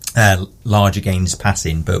 larger gains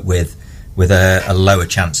passing, but with a lower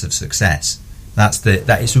chance of success. That's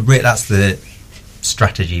the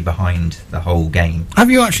strategy behind the whole game. Have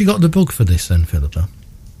you actually got the book for this then, Philippa?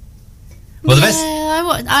 Well,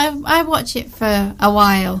 I watch it for a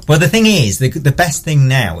while. Well, the thing is, the best thing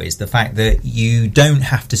now is the fact that you don't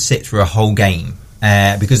have to sit through a whole game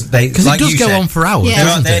because it does go on for hours. Yeah.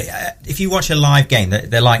 Doesn't it? If you watch a live game,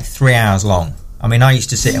 they're like 3 hours long. I mean, I used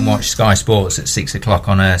to sit and watch Sky Sports at 6 o'clock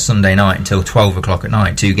on a Sunday night until 12 o'clock at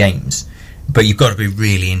night, 2 games. But you've got to be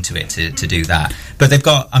really into it to do that. But they've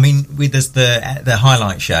got, I mean, there's the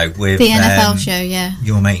highlight show with the NFL show, yeah.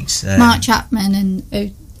 Your mates, Mark Chapman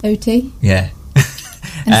and OT. Yeah.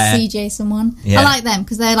 And CJ someone. Yeah. I like them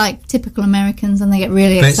because they're like typical Americans and they get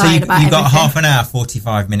really excited about you've everything. got half an hour,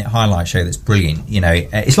 45-minute highlight show that's brilliant. You know,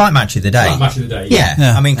 it's like Match of the Day.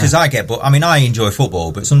 Yeah. I mean, because I enjoy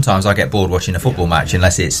football, but sometimes I get bored watching a football match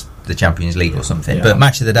unless it's the Champions League or something. Yeah. But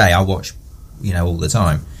Match of the Day, I watch, all the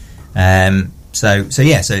time. So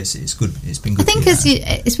it's good. It's been good. I think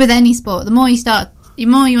it's with any sport. The more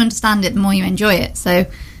you understand it, the more you enjoy it. So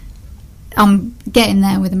I'm getting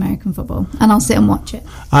there with American football, and I'll sit and watch it.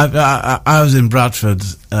 I was in Bradford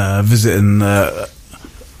visiting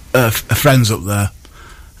friends up there,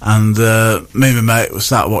 and me and my mate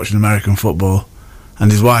sat watching American football, and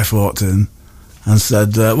his wife walked in and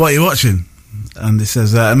said, "What are you watching?" And he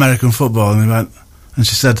says, "American football." And he went, and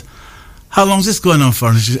she said, "How long's this going on for?"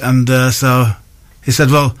 And so he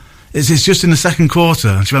said, "Well, it's just in the second quarter."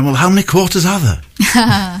 And she went, "Well, how many quarters are there?"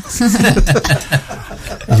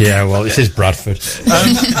 Yeah, well, this is Bradford.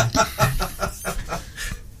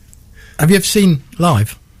 Have you ever seen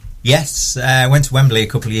live? Yes, I went to Wembley a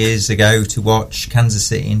couple of years ago to watch Kansas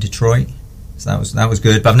City and Detroit. So that was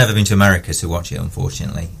good. But I've never been to America to watch it,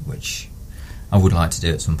 unfortunately, which I would like to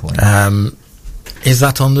do at some point. Is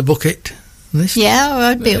that on the bucket list? Yeah,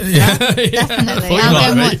 I'd be up for that. Definitely. I'll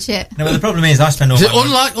go and watch it. No, but the problem is I spend all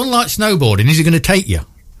Unlike snowboarding, is he going to take you?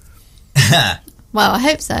 Well, I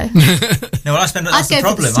hope so. No, well, that's the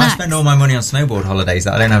problem. I spend all my money on snowboard holidays.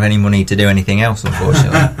 I don't have any money to do anything else,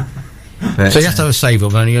 unfortunately. So you have to have a save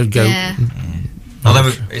up, and you go. Yeah.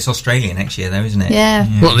 Although it's Australia next year, though, isn't it? Yeah.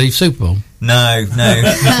 What, the Super Bowl? No,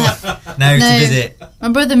 to visit. My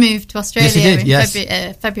brother moved to Australia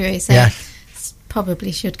in February, so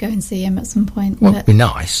probably should go and see him at some point. Well, it'd be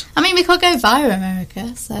nice. I mean, we could go via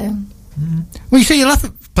America, so. Well, you see, you'll have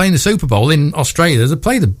to playing the Super Bowl in Australia. They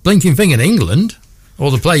play the blinking thing in England,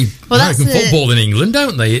 or they play American football in England,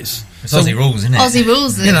 don't they? It's Aussie rules, isn't it? Aussie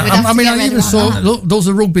rules. You know, I mean, I even saw there was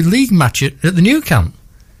a rugby league match at the New Camp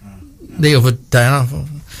the other day. And I thought,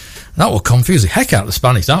 that would confuse the heck out of the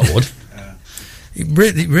Spanish. That would. It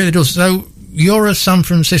really does. So you're a San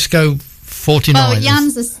Francisco 49ers. Well,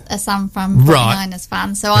 Jan's a San Fran 49ers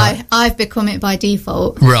fan, so I've become it by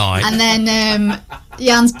default. Right. And then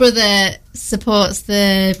Jan's brother supports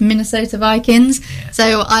the Minnesota Vikings,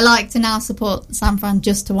 so I like to now support San Fran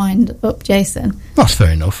just to wind up Jason. That's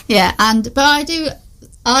fair enough. Yeah, but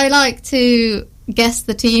I like to guess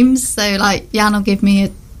the teams, so like Jan will give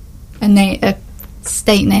me a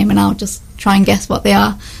state name and I'll just try and guess what they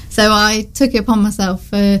are. So I took it upon myself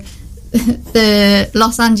for the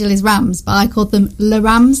Los Angeles Rams, but I called them Le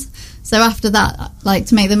Rams. So after that, like,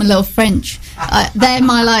 to make them a little French, they're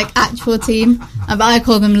my like actual team, but I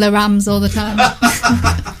call them Le Rams all the time.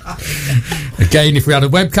 Again, if we had a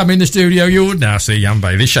webcam in the studio, you would now see Jan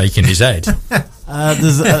Bailey shaking his head.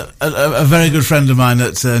 There's a very good friend of mine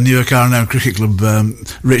at Newark R&M Cricket Club,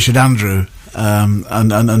 Richard Andrew,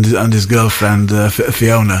 and his girlfriend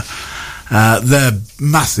Fiona. They're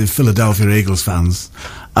massive Philadelphia Eagles fans.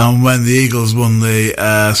 And when the Eagles won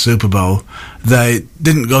the Super Bowl, they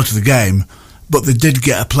didn't go to the game, but they did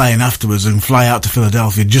get a plane afterwards and fly out to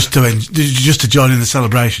Philadelphia just to join in the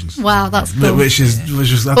celebrations. Wow, that's cool. Which is.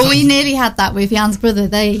 But we nearly had that with Jan's brother.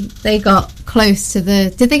 They got close to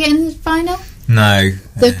the. Did they get in the final? No.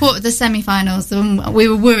 The semi-finals. We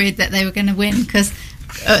were worried that they were going to win because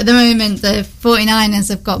at the moment the 49ers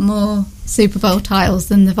have got more Super Bowl titles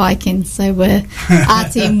than the Vikings, so our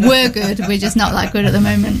team were good. We're just not that good at the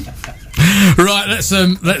moment. Right,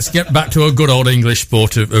 let's get back to a good old English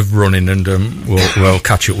sport of running, and we'll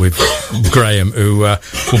catch up with Graham, who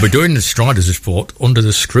will be doing the Striders report under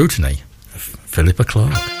the scrutiny of Philippa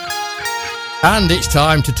Clark. And it's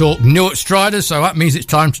time to talk Newark Striders, so that means it's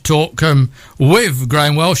time to talk with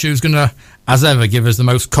Graham Welsh, who's going to, as ever, give us the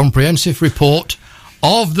most comprehensive report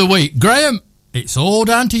of the week. Graham, it's all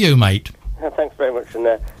down to you, mate. Thanks very much,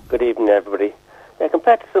 and good evening, everybody. Yeah,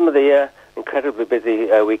 compared to some of the incredibly busy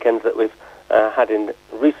weekends that we've had in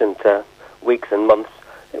recent weeks and months,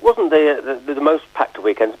 it wasn't the most packed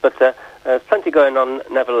weekends, but there's plenty going on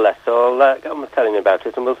nevertheless. So I'll get on with telling you about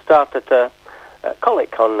it, and we'll start at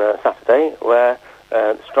Colic on Saturday, where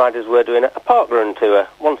the Striders were doing a park run tour.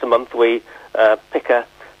 Once a month we pick a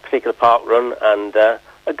particular park run, and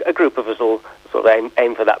a group of us will sort of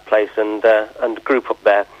aim for that place and group up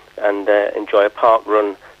there and enjoy a park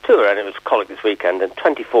run tour. And it was Colic this weekend, and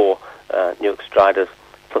 24 Newark Striders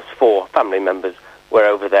plus 4 family members were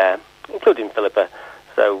over there, including Philippa.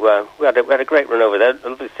 So we had a great run over there, a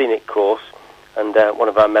lovely scenic course, and one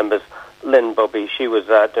of our members, Lynn Bobby, she was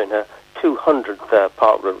doing her 200th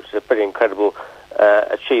park run, which is a pretty incredible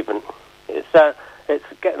achievement. It's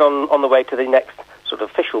getting on the way to the next sort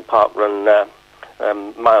of official park run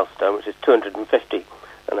milestone, which is 250,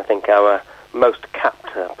 and I think our most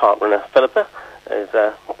capped park runner, Philippa, is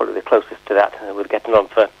probably the closest to that. We're getting on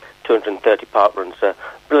for 230 park runs.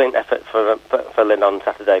 Brilliant effort for Lynn on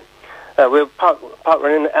Saturday. We were park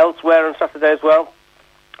running elsewhere on Saturday as well.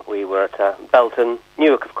 We were at Belton,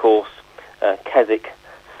 Newark, of course, Keswick,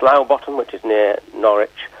 Slough Bottom, which is near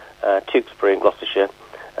Norwich, Tewkesbury in Gloucestershire,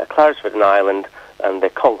 Claresford in Ireland, and the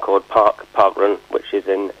Concord Park run, which is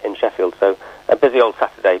in Sheffield. So a busy old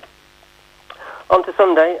Saturday. On to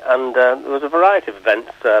Sunday, and there was a variety of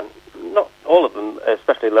events, not all of them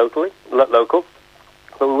especially local,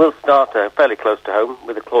 but we will start fairly close to home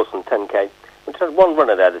with the Clawson 10K. We've had one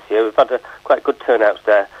runner there this year. We've had quite good turnouts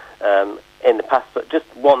there in the past, but just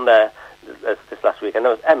one there this last week, and that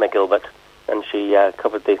was Emma Gilbert, and she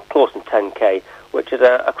covered the Clawson 10K, which is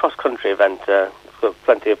a cross-country event. It's got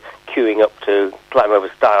plenty of queuing up to climb over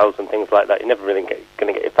stiles and things like that. You're never really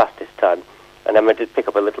going to get your fastest time. And Emma did pick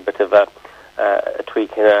up a little bit of a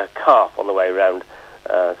tweak in her calf on the way around.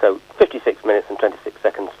 So 56 minutes and 26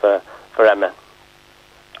 seconds for Emma.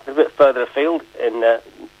 A bit further afield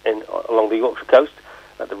along the Yorkshire coast,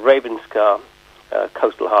 at the Ravenscar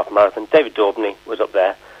Coastal Half Marathon, David Daubney was up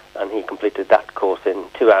there, and he completed that course in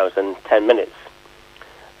 2 hours and 10 minutes.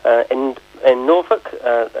 In Norfolk,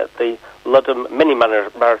 at the Ludham Mini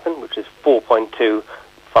Marathon, which is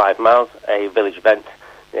 4.25 miles, a village event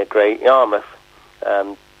near Great Yarmouth.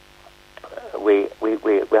 We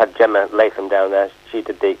had Gemma Latham down there. She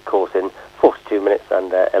did the course in 42 minutes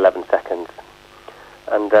and 11 seconds.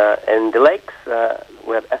 And in the lakes,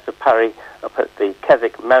 we had Esther Parry up at the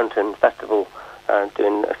Keswick Mountain Festival,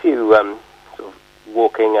 doing a few sort of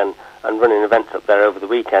walking and running events up there over the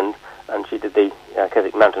weekend. And she did the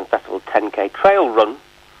Keswick Mountain Festival 10K trail run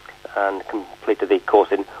and completed the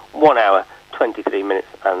course in 1 hour, 23 minutes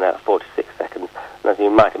and 46 seconds. And as you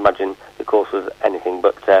might imagine, the course was anything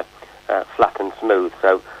but flat and smooth.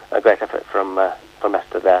 So a great effort from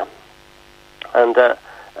Esther there. And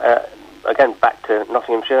again, back to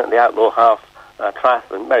Nottinghamshire, the Outlaw Half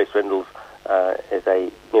Triathlon. Mary Swindles is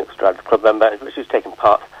a Newark Strides Club member. She's taken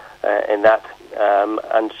part in that,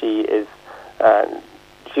 and she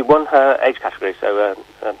won her age category. So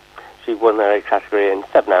she won her age category in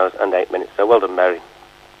 7 hours and 8 minutes. So well done, Mary.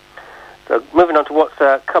 So moving on to what's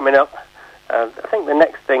coming up. I think the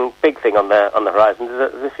next big thing on the horizon,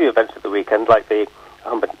 there's a few events at the weekend, like the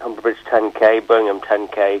Humber Bridge 10K, Birmingham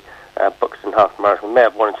 10K, Buxton Half Marathon. We may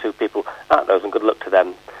have 1 or 2 people at those, and good luck to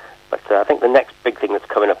them. But I think the next big thing that's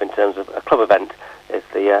coming up in terms of a club event is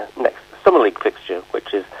the next Summer League fixture,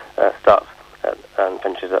 which is starts and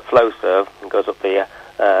finishes at Flowserve and goes up the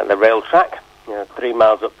rail track, 3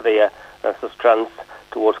 miles up the Sustrans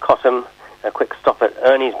towards Cottam, a quick stop at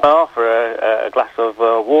Ernie's Bar for a glass of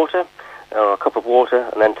water, or a cup of water,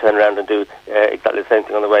 and then turn around and do exactly the same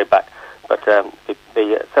thing on the way back. But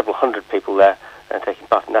the several hundred people there taking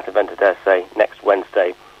part in that event, I dare say, next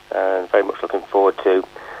Wednesday. Very much looking forward to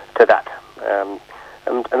that.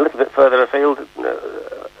 And a little bit further afield,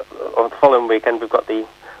 on the following weekend, we've got the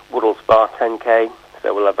Woodall Spa 10K,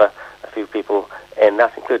 so we'll have a few people in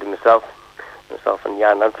that, including myself and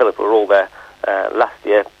Jan and Philip were all there last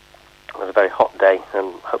year. It was a very hot day,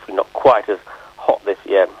 and hopefully not quite as hot this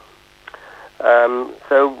year.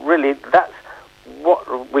 So really, that's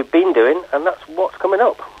what we've been doing, and that's what's coming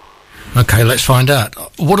up. Okay, let's find out.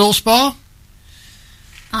 Woodall Spa?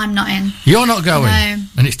 I'm not in. You're not going? No.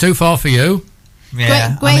 And it's too far for you?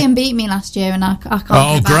 Yeah, Graham beat me last year, and I can't.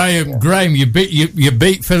 Oh, Graham, you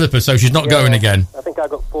beat Philippa, so she's not going again. I think I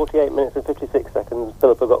got 48 minutes and 56 seconds.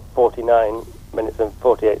 Philippa got 49 minutes and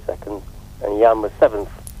 48 seconds, and Jan was 7th,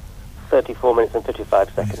 34 minutes and 55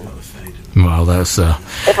 seconds. Well, that's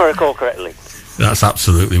if I recall correctly. That's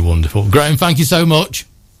absolutely wonderful. Graham, thank you so much.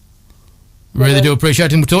 Really do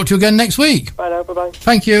appreciate it. We'll talk to you again next week. Bye now. Bye bye.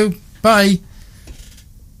 Thank you. Bye.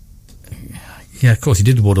 Yeah, of course, he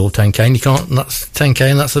did Woodall 10K, and you can't. That's 10K,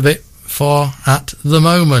 and that's a bit far at the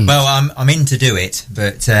moment. Well, I'm in to do it,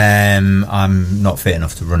 but I'm not fit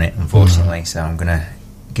enough to run it, unfortunately. So I'm going to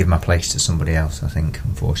give my place to somebody else, I think.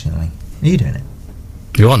 Unfortunately, are you doing it?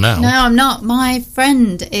 You are now. No, I'm not. My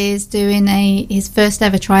friend is doing his first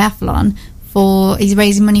ever triathlon. He's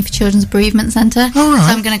raising money for Children's Bereavement Centre. All right.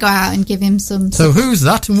 So I'm going to go out and give him some. So who's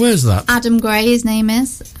that and where's that? Adam Gray, his name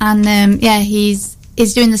is, and he's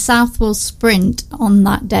doing the Southwell Sprint on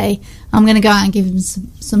that day. I'm going to go out and give him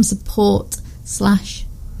some support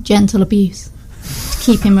 / gentle abuse to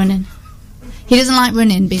keep him running. He doesn't like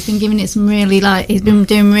running, but he's been giving it some he's been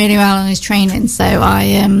doing really well on his training. So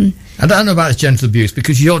I don't know about his gentle abuse,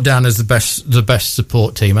 because you're down as the best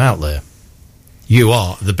support team out there. You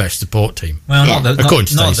are the best support team. Well, yeah. not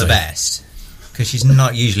the best, because she's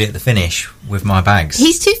not usually at the finish with my bags.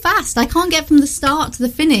 He's too fast. I can't get from the start to the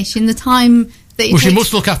finish in the time that he takes. She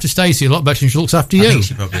must look after Stacey a lot better than she looks after you. I think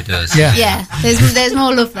she probably does. Yeah. There's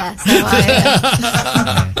more love there. So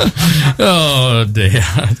Oh dear.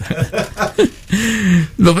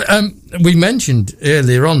 Look, we mentioned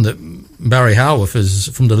earlier on that Barry Howarth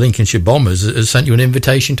from the Lincolnshire Bombers has sent you an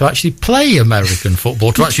invitation to actually play American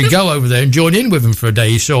football, to actually go over there and join in with him for a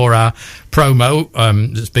day. He saw our promo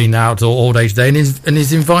that's been out all day today, and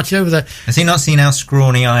he's invited you over there. Has he not seen how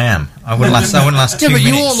scrawny I am? I wouldn't last 2 minutes.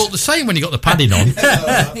 You all look the same when you got the padding on.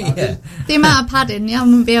 Yeah. The amount of padding, you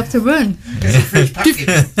won't be able to run.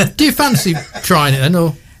 Do you fancy trying it then,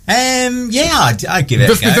 or? Yeah, I'd give it a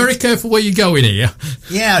go. Just be very careful where you're going here.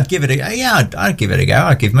 Yeah, I'd give it a go. Yeah, I'd give it a go.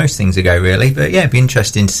 I'd give most things a go, really. But yeah, it'd be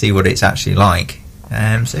interesting to see what it's actually like.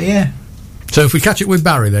 So yeah. So if we catch it with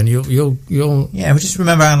Barry, then you'll. Yeah, we'll just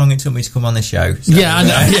remember how long it took me to come on the show. So. Yeah, I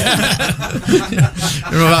know. Yeah.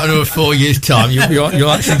 In about another 4 years' time, you'll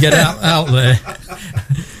actually get out there.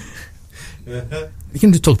 We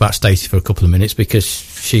can just talk about Stacey for a couple of minutes, because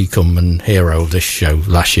she come and heroed this show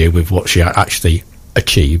last year with what she actually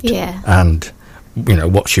achieved, yeah, and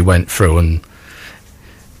what she went through, and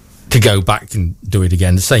to go back and do it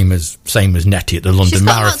again, the same as Nettie at the London She's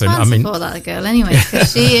got Marathon. Lots of answer for that girl anyway,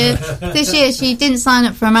 because she this year she didn't sign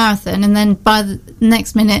up for a marathon, and then by the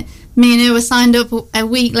next minute, me and her were signed up. A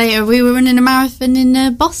week later, we were running a marathon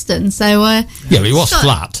in Boston. So yeah, but it was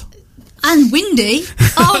flat and windy.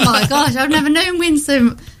 Oh my gosh, I've never known wind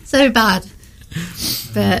so bad.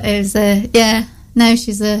 But it was no,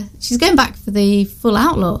 she's going back for the full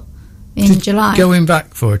outlaw in July. Going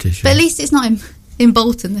back for it, is she? But at least it's not in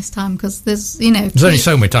Bolton this time, because there's there's only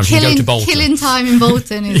so many times you can go to Bolton. Killing time in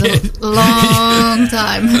Bolton is a long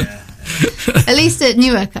time. At least at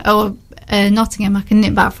Newark or Nottingham, I can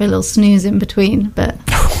nip back for a little snooze in between, but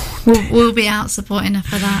we'll be out supporting her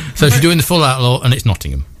for that. So she's doing the full outlaw, and it's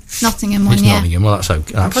Nottingham. Nottingham one, it's Nottingham. Well, that's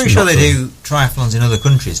okay. I'm pretty sure they do triathlons in other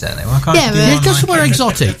countries, don't they? Why can't they go somewhere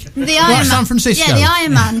exotic. The like San Francisco. Yeah, the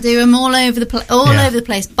Ironman do them all over the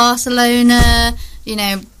place. Barcelona,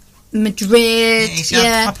 Madrid.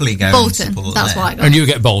 Happily go Bolton. That's why I got. And you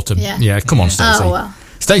get Bolton. Yeah, come on, Stacey. Oh well.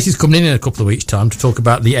 Stacey's coming in a couple of weeks' time to talk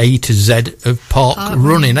about the A to Z of park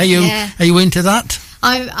running. Are you into that?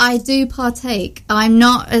 I do partake. I'm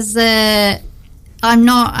not as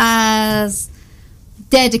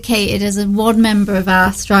dedicated as one member of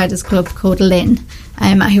our Striders Club called Lynn,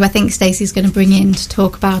 who I think Stacey's going to bring in to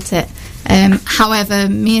talk about it. However,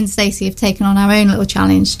 me and Stacey have taken on our own little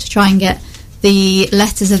challenge to try and get the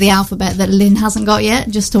letters of the alphabet that Lynn hasn't got yet,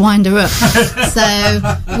 just to wind her up.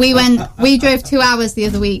 So we drove 2 hours the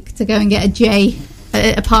other week to go and get a J,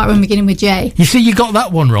 a park run beginning with J. You see, you got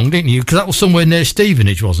that one wrong, didn't you? Because that was somewhere near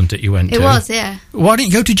Stevenage, wasn't it, you went to? It was, yeah. Why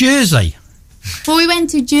didn't you go to Jersey? Well, we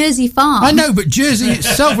went to Jersey Farm. I know, but Jersey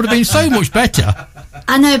itself would have been so much better.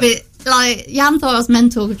 I know, but Jan thought I was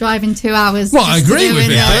mental driving 2 hours. Well, I agree with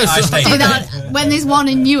you. When there's one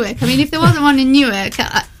in Newark. I mean, if there wasn't one in Newark,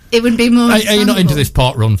 it would be more. Are you not into this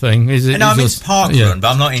park run thing? Is it? No, I'm into park run,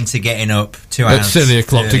 but I'm not into getting up 2 hours. It's silly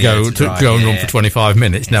o'clock to go and run for 25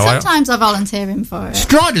 minutes. No, sometimes I volunteer him for it.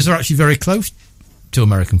 Striders are actually very close to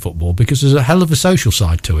American football because there's a hell of a social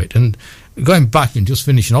side to it. And going back and just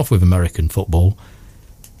finishing off with American football,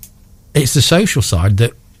 it's the social side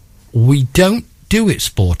that we don't do it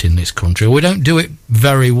sport in this country. We don't do it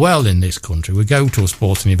very well in this country. We go to a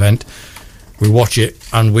sporting event, we watch it,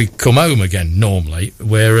 and we come home again normally,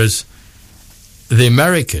 whereas the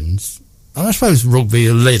Americans, and I suppose rugby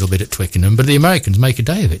a little bit at Twickenham, but the Americans make a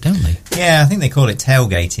day of it, don't they? Yeah, I think they call it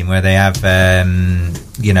tailgating, where they have, in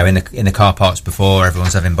the car parks before,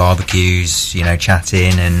 everyone's having barbecues,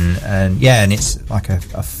 chatting, and it's like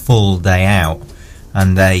a full day out,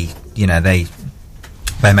 and they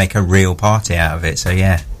make a real party out of it. So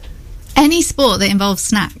yeah, any sport that involves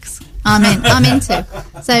snacks, I'm into.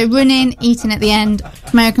 So running, eating at the end,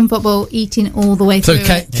 American football, eating all the way through.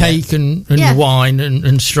 So cake and wine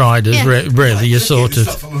and Striders, really, you're sort of.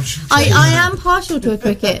 I am partial to a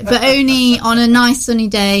cricket, but only on a nice sunny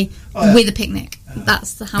day with a picnic.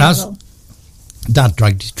 That's the how I roll. Dad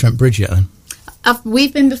dragged his Trent Bridge yet then?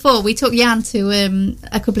 We've been before. We took Jan to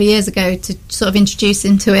a couple of years ago to sort of introduce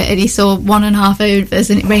him to it, and he saw 1.5 overs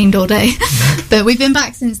and it rained all day. But we've been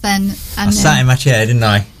back since then. And, I sat in my chair, didn't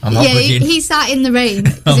I? I'm not budging. He sat in the rain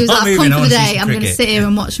because he was like, I've come for the day, I'm going to sit here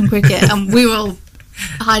and watch some cricket. And we were all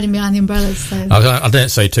hiding behind the umbrellas. So I don't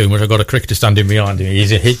say too much. I've got a cricketer standing behind him.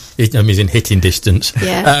 He's in hitting distance.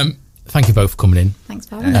 Yeah. Thank you both for coming in. Thanks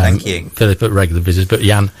for having me. Thank you. Philip at regular visits, but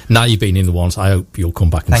Jan, now you've been in the once, I hope you'll come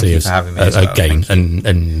back and see us again and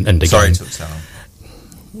again. Sorry it took so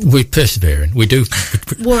long. We're persevering. We do.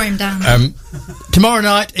 Wore him down. Tomorrow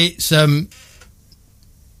night it's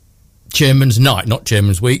Chairman's Night, not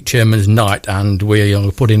Chairman's Week, Chairman's Night, and we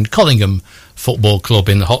are putting Collingham Football Club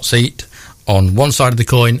in the hot seat. On one side of the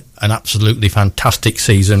coin, an absolutely fantastic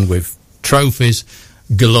season with trophies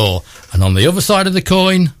galore, and on the other side of the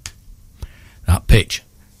coin, that pitch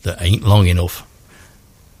that ain't long enough.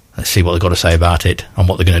 Let's see what they've got to say about it and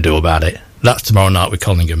what they're going to do about it. That's tomorrow night with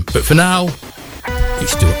Collingham. But for now,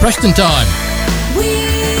 it's Stuart Preston time.